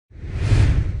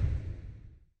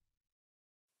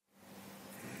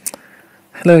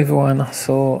Hello everyone.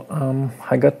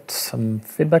 I got some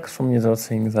feedback from users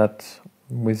saying that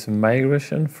with the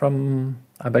migration from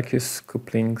Abaqus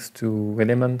couplings to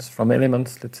elements, from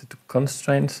elements, let's say, to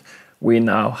constraints, we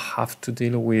now have to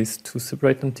deal with two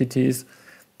separate entities,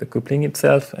 the coupling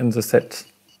itself and the set,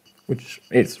 which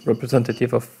is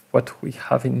representative of what we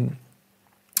have in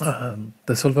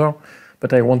the solver.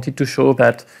 But I wanted to show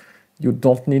that you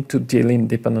don't need to deal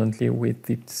independently with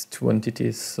these two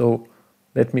entities. So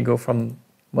let me go from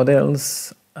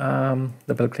models,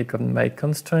 double click on my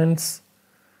constraints,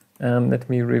 and let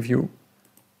me review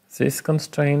this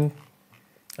constraint.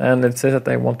 And let's say that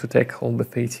I want to take all the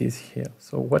faces here.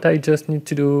 So what I just need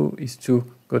to do is to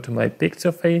go to my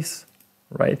picture face,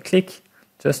 right click,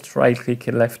 just right click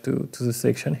and left to the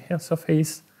section here,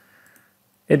 surface,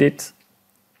 edit.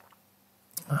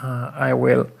 I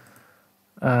will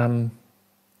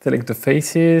select the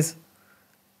faces,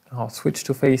 I'll switch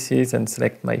to faces and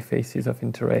select my faces of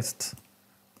interest.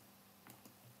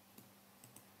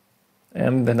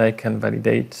 And then I can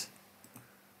validate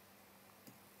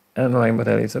and my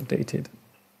model is updated.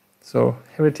 So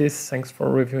here it is. Thanks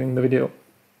for reviewing the video.